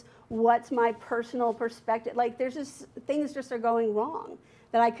views, what's my personal perspective. Like there's just things just are going wrong,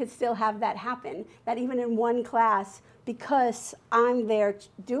 that I could still have that happen, that even in one class, because I'm there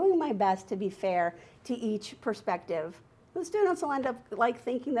doing my best to be fair to each perspective, the students will end up like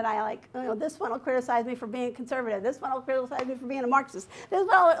thinking that I this one will criticize me for being conservative, this one will criticize me for being a Marxist, this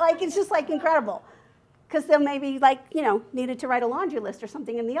one it's just like incredible. Because they'll maybe needed to write a laundry list or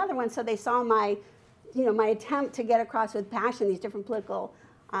something in the other one, so they saw my my attempt to get across with passion these different political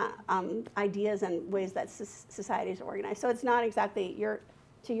ideas and ways that society is organized. So it's not exactly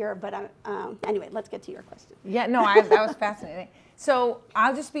but anyway, let's get to your question. Yeah, no, that was fascinating. So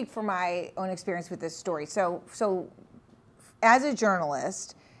I'll just speak from my own experience with this story. So as a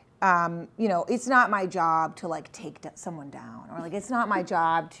journalist, it's not my job to like take someone down, or like it's not my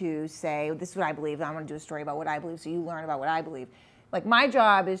job to say, this is what I believe, and I'm going to do a story about what I believe, so you learn about what I believe. Like my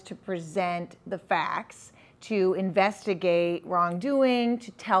job is to present the facts, to investigate wrongdoing, to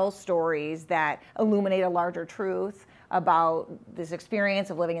tell stories that illuminate a larger truth about this experience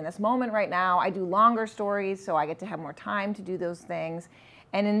of living in this moment right now. I do longer stories, so I get to have more time to do those things.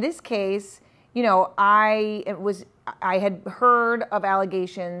 And in this case, you know, I had heard of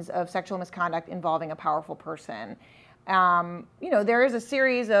allegations of sexual misconduct involving a powerful person. You know, there is a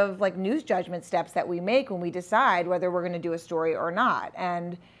series of like news judgment steps that we make when we decide whether we're going to do a story or not.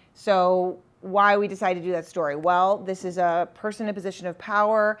 And so why we decided to do that story? Well, this is a person in a position of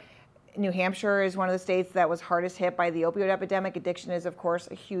power. New Hampshire is one of the states that was hardest hit by the opioid epidemic. Addiction is, of course,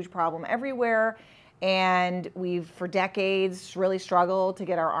 a huge problem everywhere. And we've, for decades, really struggled to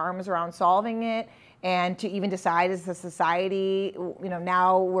get our arms around solving it and to even decide as a society. You know,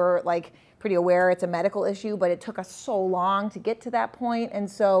 now we're like pretty aware it's a medical issue, but it took us so long to get to that point. And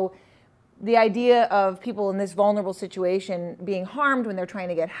so the idea of people in this vulnerable situation being harmed when they're trying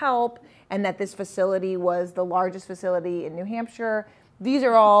to get help, and that this facility was the largest facility in New Hampshire, these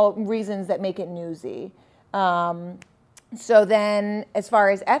are all reasons that make it newsy. So then, as far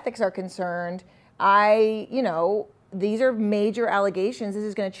as ethics are concerned, you know, these are major allegations. This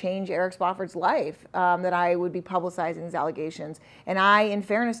is going to change Eric Spofford's life, that I would be publicizing these allegations. And I, in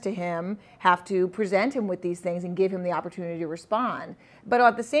fairness to him, have to present him with these things and give him the opportunity to respond. But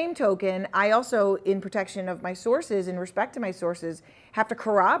at the same token, I also, in protection of my sources, in respect to my sources, have to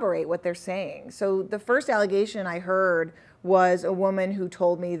corroborate what they're saying. So the first allegation I heard was a woman who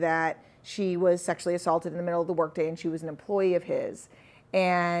told me that she was sexually assaulted in the middle of the workday and she was an employee of his.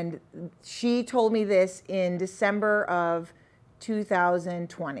 And she told me this in December of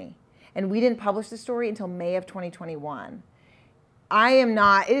 2020. And we didn't publish the story until May of 2021.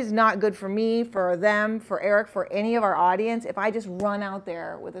 It is not good for me, for them, for Eric, for any of our audience if I just run out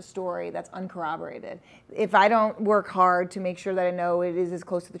there with a story that's uncorroborated. If I don't work hard to make sure that I know it is as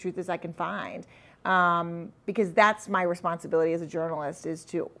close to the truth as I can find. Because that's my responsibility as a journalist, is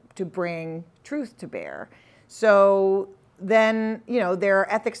to bring truth to bear. So then, you know, there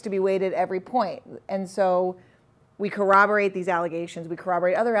are ethics to be weighed at every point. And so we corroborate these allegations. We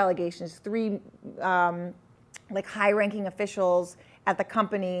corroborate other allegations. 3 like high-ranking officials at the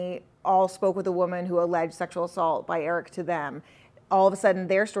company all spoke with a woman who alleged sexual assault by Eric to them. All of a sudden,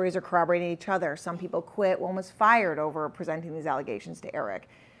 their stories are corroborating each other. Some people quit. One was fired over presenting these allegations to Eric.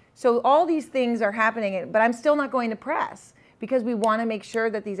 So all these things are happening, but I'm still not going to press, because we want to make sure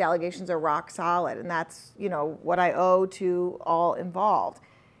that these allegations are rock solid, and that's, you know, what I owe to all involved.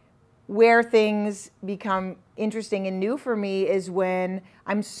 Where things become interesting and new for me is when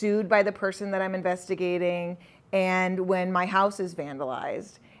I'm sued by the person that I'm investigating, and when my house is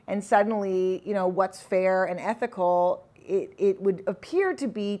vandalized. And suddenly, you know, what's fair and ethical, it would appear to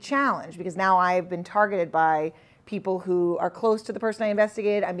be challenged, because now I've been targeted by people who are close to the person I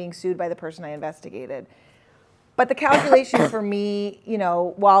investigated. I'm being sued by the person I investigated. But the calculation for me, you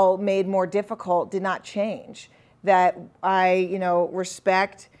know, while made more difficult, did not change. That I, you know,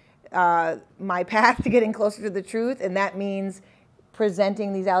 respect my path to getting closer to the truth, and that means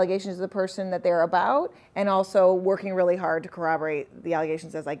presenting these allegations to the person that they're about, and also working really hard to corroborate the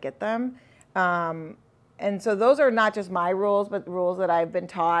allegations as I get them. And so those are not just my rules, but rules that I've been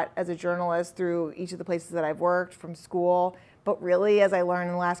taught as a journalist through each of the places that I've worked, from school. But really, as I learned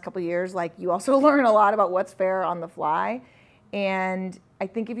in the last couple of years, like, you also learn a lot about what's fair on the fly. And I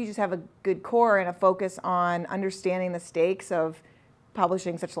think if you just have a good core and a focus on understanding the stakes of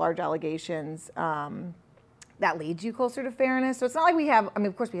publishing such large allegations, that leads you closer to fairness. So it's not like we have, I mean,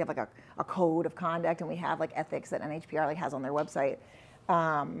 of course we have like a code of conduct, and we have like ethics that NHPR like has on their website.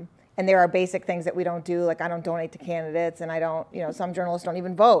 And there are basic things that we don't do, like I don't donate to candidates, and I don't, you know, some journalists don't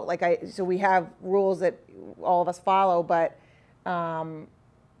even vote. So we have rules that all of us follow, but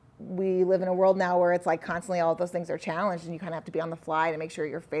we live in a world now where it's like constantly all of those things are challenged, and you kind of have to be on the fly to make sure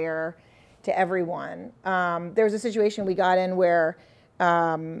you're fair to everyone. There was a situation we got in where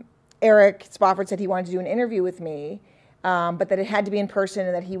Eric Spofford said he wanted to do an interview with me, but that it had to be in person,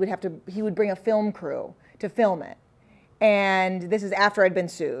 and that he would bring a film crew to film it. And this is after I'd been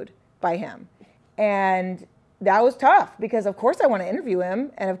sued by him. And that was tough, because of course I want to interview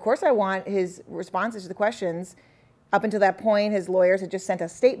him, and of course I want his responses to the questions. Up until that point, his lawyers had just sent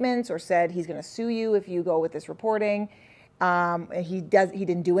us statements or said he's going to sue you if you go with this reporting. He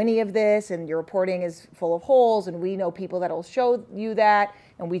didn't do any of this, and your reporting is full of holes, and we know people that will show you that.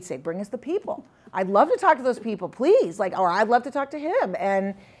 And we'd say, bring us the people. I'd love to talk to those people, please. Like, or I'd love to talk to him.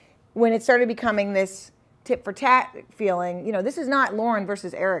 And when it started becoming this tit for tat feeling, you know, this is not Lauren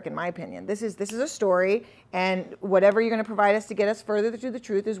versus Eric, in my opinion. This is a story, and whatever you're going to provide us to get us further to the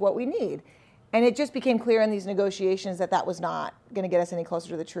truth is what we need. And it just became clear in these negotiations that that was not going to get us any closer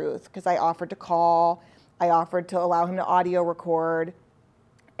to the truth, because I offered to call, I offered to allow him to audio record,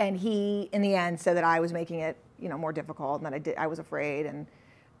 and he, in the end, said that I was making it, you know, more difficult, and that I was afraid. And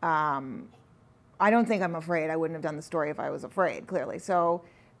I don't think I'm afraid. I wouldn't have done the story if I was afraid, clearly. So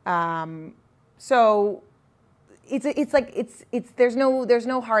So it's there's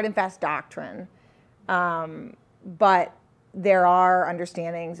no hard and fast doctrine, but there are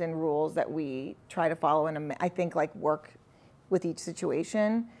understandings and rules that we try to follow and I think like work with each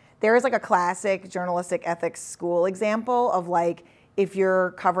situation. There is like a classic journalistic ethics school example of like, if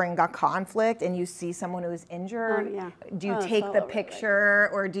you're covering a conflict and you see someone who's injured, do you take the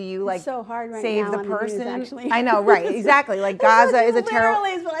picture or do you like so hard right save now the on the news, person? actually. I know, right? Exactly. Like Gaza is a terrible.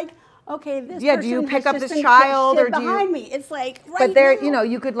 Literally, it's like, okay, this Yeah, person do you pick has up just this been child or shit do you? behind me? It's like right But there, now. you know,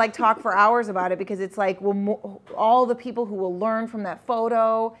 you could like talk for hours about it because it's like, well, all the people who will learn from that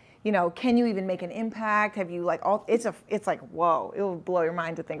photo. You know, can you even make an impact? Have you like all? It's like whoa, it will blow your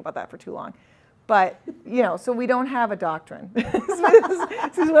mind to think about that for too long. But, you know, so we don't have a doctrine.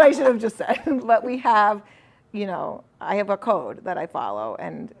 This is what I should have just said. But we have, you know, I have a code that I follow.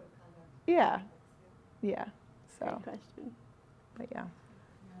 And, yeah. So, Great question. but yeah.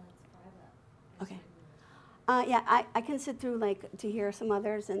 Okay. Yeah, I can sit through like to hear some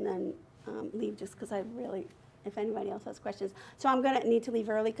others and then leave just because I really, if anybody else has questions. So I'm going to need to leave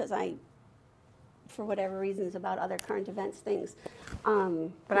early because for whatever reasons about other current events things.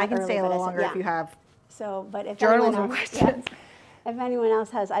 But I can stay a little longer if you have so, but if journalism anyone else, questions. if anyone else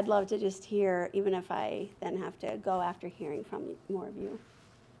has, I'd love to just hear, even if I then have to go after hearing from more of you.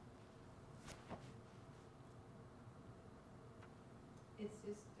 It's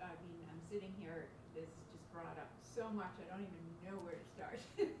just, I mean, I'm sitting here, this just brought up so much, I don't even know where to start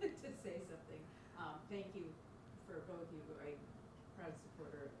to say something. Thank you for both of you. I'm a proud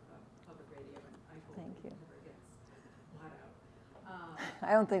supporter of public radio, and I hope Thank you. it never gets bought out.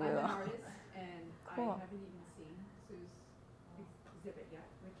 I don't think we I'm will. an artist, and Cool. I haven't even seen Sue's exhibit yet,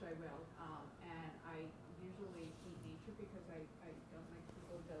 which I will. And I usually keep nature because I don't like to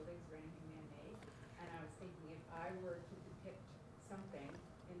go buildings or anything man-made. And I was thinking if I were to depict something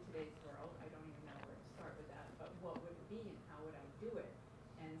in today's world, I don't even know where to start with that, but what would it be and how would I do it?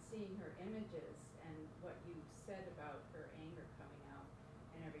 And seeing her images and what you said about her anger coming out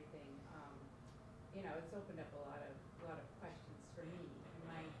and everything, you know, it's opened up a lot of questions for me in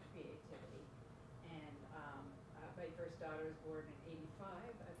my creativity. And my first daughter was born in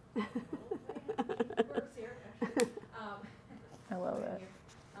 '85. Works here. I love it.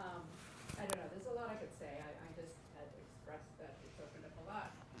 I don't know. There's a lot I could say. I just had to express that it's opened up a lot,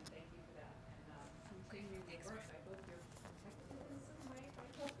 and thank you for that. And continuing the work. I hope you're protected in some way.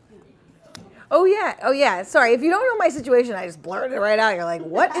 Oh yeah. Sorry, if you don't know my situation, I just blurted it right out. You're like,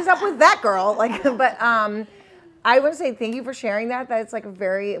 what is up with that girl? Like, but I want to say thank you for sharing that. That's like a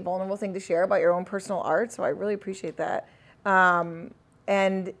very vulnerable thing to share about your own personal art. So I really appreciate that.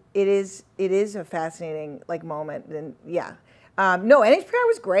 And it is a fascinating like moment. And yeah, no, NHPR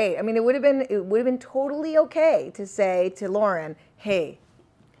was great. I mean, it would have been totally okay to say to Lauren, hey,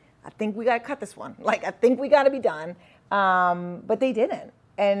 I think we got to cut this one. Like, I think we got to be done. But they didn't.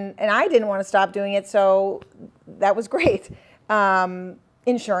 And I didn't want to stop doing it, so that was great.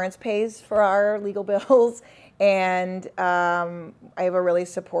 Insurance pays for our legal bills, and I have a really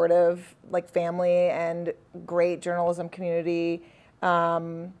supportive like family and great journalism community.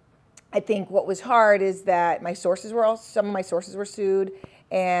 I think what was hard is that some of my sources were sued,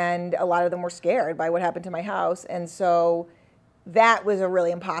 and a lot of them were scared by what happened to my house, and so that was a really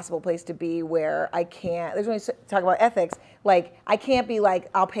impossible place to be where I can't, there's when we talk about ethics, like I can't be like,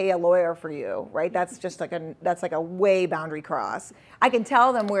 I'll pay a lawyer for you, right? That's just like that's like a way boundary cross. I can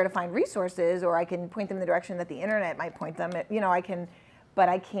tell them where to find resources, or I can point them in the direction that the internet might point them at, you know, but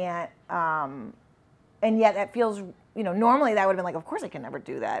I can't, and yet that feels, you know, normally that would have been like, of course I can never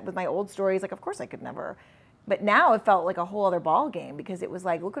do that. With my old stories, like, of course I could never. But now it felt like a whole other ball game because it was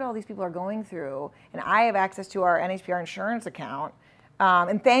like, look what all these people are going through. And I have access to our NHPR insurance account.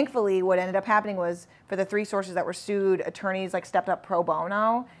 And thankfully, what ended up happening was for the 3 sources that were sued, attorneys like stepped up pro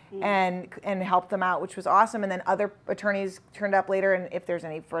bono and helped them out, which was awesome. And then other attorneys turned up later, and if there's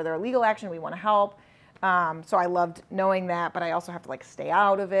any further legal action, we want to help. So I loved knowing that, but I also have to like stay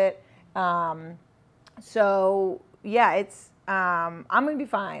out of it. So yeah, it's I'm gonna be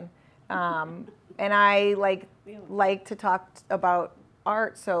fine. And I like to talk about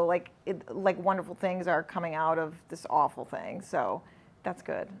art, so like wonderful things are coming out of this awful thing. So that's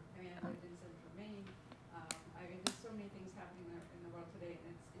good. I mean, I lived in Central Maine. I mean, there's so many things happening in the world today, and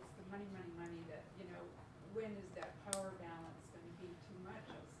it's the money that, you know, when is that power balance going to be too much?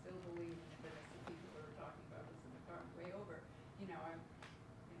 I still believe that it's the people who are talking about this in the car way over. You know,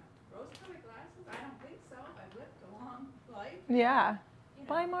 rose-colored glasses? I don't think so. I've lived a long life. Yeah. You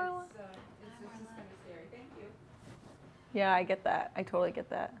know, Bye, Marla. It's just kind of scary. Thank you. Yeah, I get that. I totally get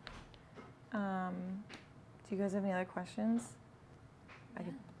that. Do you guys have any other questions?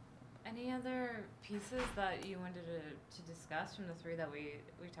 I Any other pieces that you wanted to discuss from the three that we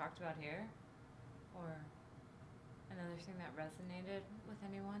talked about here? Or another thing that resonated with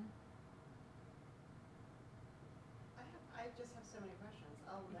anyone? I just have so many questions.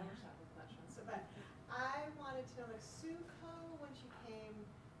 I'll never stop with questions. So, but I wanted to know, like, Sue Coe, when she came,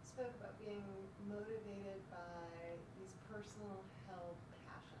 spoke about being motivated by these personal held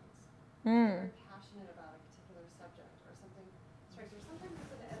passions. Very passionate about a particular subject or something. Sorry, so sometimes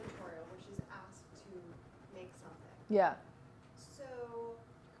it's an editorial where she's asked to make something. Yeah. So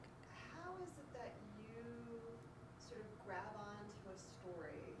how is it that you sort of grab onto a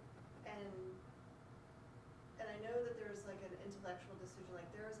story and I know that there's like an intellectual decision, like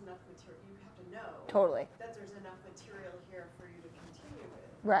there is enough material, you have to know Totally. that there's enough material here for you to continue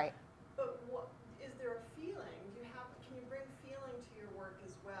with. Right. But what is there a feeling? Can you bring feeling to your work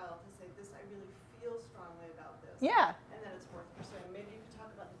as well to say this I really feel strongly about this? Yeah. And then it's worth pursuing. Maybe you could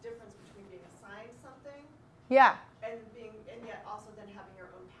talk about the difference between being assigned something Yeah. and yet also then having your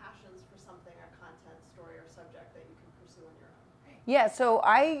own passions for something, a content, story, or subject that you can pursue on your own. Yeah, so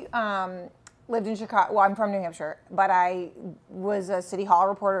I lived in Chicago. Well, I'm from New Hampshire, but I was a city hall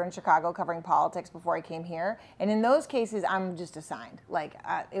reporter in Chicago covering politics before I came here. And in those cases, I'm just assigned. Like,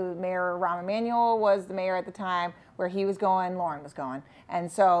 Mayor Rahm Emanuel was the mayor at the time. Where he was going, Lauren was going.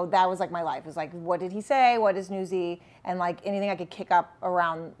 And so that was like my life. It was like, what did he say? What is newsy? And like anything I could kick up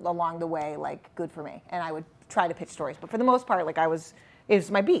around along the way, like good for me. And I would try to pitch stories. But for the most part, like it was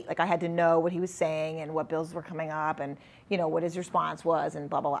my beat. Like I had to know what he was saying and what bills were coming up and, you know, what his response was and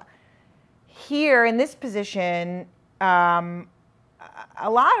blah, blah, blah. Here in this position, a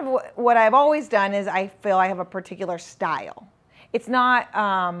lot of what I've always done is I feel I have a particular style. It's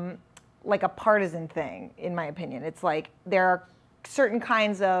not like a partisan thing, in my opinion. It's like there are certain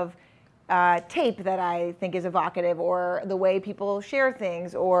kinds of tape that I think is evocative, or the way people share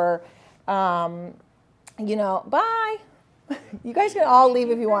things, or, you know, bye. You guys can all leave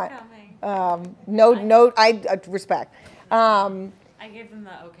if you want. I respect. I gave them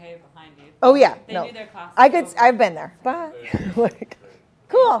the okay behind you. Oh yeah, They no. knew their class. I've been there. Bye. Like,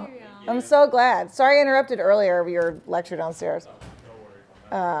 cool. I'm so glad. Sorry I interrupted earlier your lecture downstairs.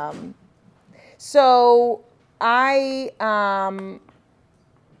 So I,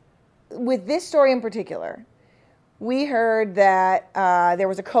 with this story in particular, we heard that there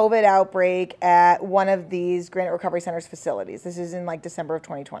was a COVID outbreak at one of these Granite Recovery Center's facilities. This is in like December of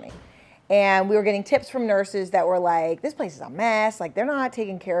 2020. And we were getting tips from nurses that were like, this place is a mess. Like, they're not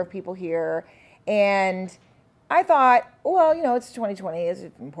taking care of people here. And I thought, well, you know, it's 2020. It's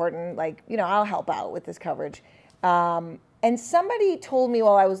important. Like, you know, I'll help out with this coverage. And somebody told me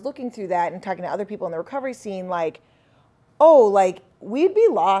while I was looking through that and talking to other people in the recovery scene, like, oh, like, we'd be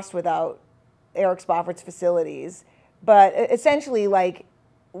lost without Eric Spofford's facilities. But essentially, like,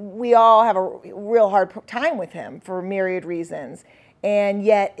 we all have a real hard time with him for myriad reasons. And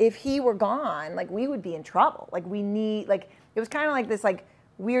yet, if he were gone, like, we would be in trouble. Like, we need, like, it was kind of like this, like,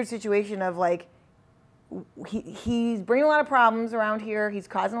 weird situation of, like, he's bringing a lot of problems around here. He's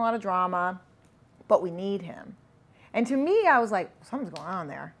causing a lot of drama, but we need him. And to me, I was like, something's going on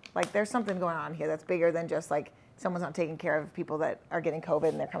there. Like, there's something going on here that's bigger than just, like, someone's not taking care of people that are getting COVID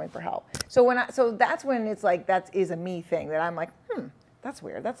and they're coming for help. So so that's when it's like, that is a me thing that I'm like, that's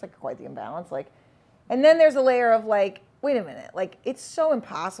weird. That's, like, quite the imbalance. Like, and then there's a layer of, like, wait a minute, like, it's so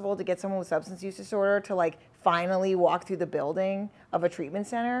impossible to get someone with substance use disorder to, like, finally walk through the building of a treatment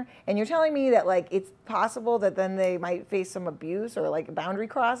center. And you're telling me that, like, it's possible that then they might face some abuse or, like, boundary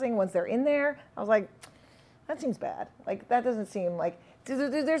crossing once they're in there? I was like, that seems bad. Like, that doesn't seem like,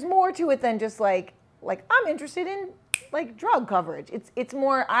 there's more to it than just, like I'm interested in, like, drug coverage. It's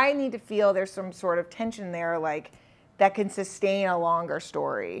more, I need to feel there's some sort of tension there, like, that can sustain a longer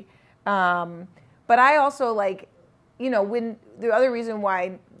story. But I also, like, you know, when the other reason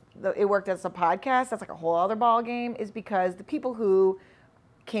why it worked as a podcast, that's like a whole other ball game, is because the people who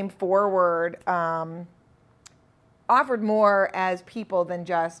came forward offered more as people than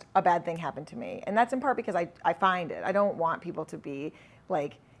just a bad thing happened to me. And that's in part because I find it. I don't want people to be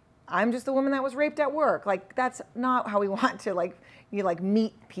like, I'm just the woman that was raped at work. Like, that's not how we want to, like, you like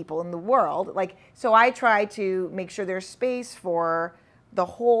meet people in the world. Like, so I try to make sure there's space for the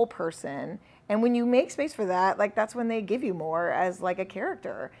whole person. And when you make space for that, like, that's when they give you more as, like, a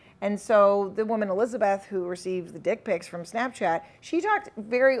character. And so the woman, Elizabeth, who received the dick pics from Snapchat, she talked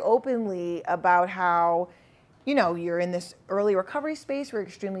very openly about how, you know, you're in this early recovery space, you're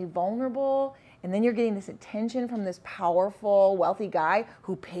extremely vulnerable, and then you're getting this attention from this powerful, wealthy guy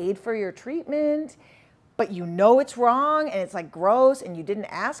who paid for your treatment, but you know it's wrong, and it's, like, gross, and you didn't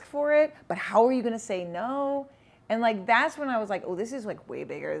ask for it, but how are you going to say no? And like, that's when I was like, oh, this is like way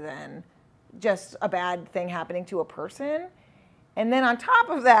bigger than just a bad thing happening to a person. And then on top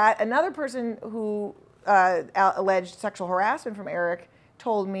of that, another person who alleged sexual harassment from Eric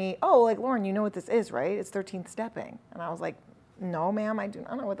told me, oh, like, Lauren, you know what this is, right? It's 13th stepping. And I was like, no, ma'am, I do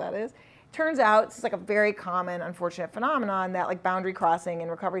not know what that is. Turns out it's like a very common, unfortunate phenomenon that like boundary crossing in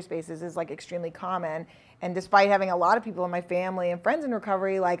recovery spaces is like extremely common. And despite having a lot of people in my family and friends in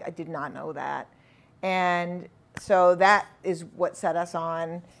recovery, like I did not know that. And so that is what set us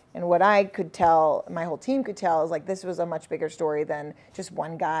on. And what I could tell, my whole team could tell, is like this was a much bigger story than just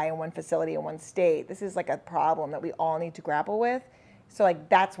one guy in one facility in one state. This is like a problem that we all need to grapple with. So like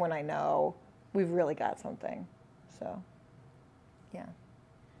that's when I know we've really got something. So, yeah.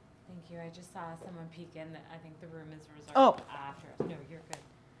 Thank you. I just saw someone peek in. I think the room is reserved after. No, you're good.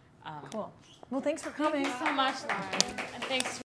 Cool. Well, thanks for coming. Thank you so much, Lauren. And thanks to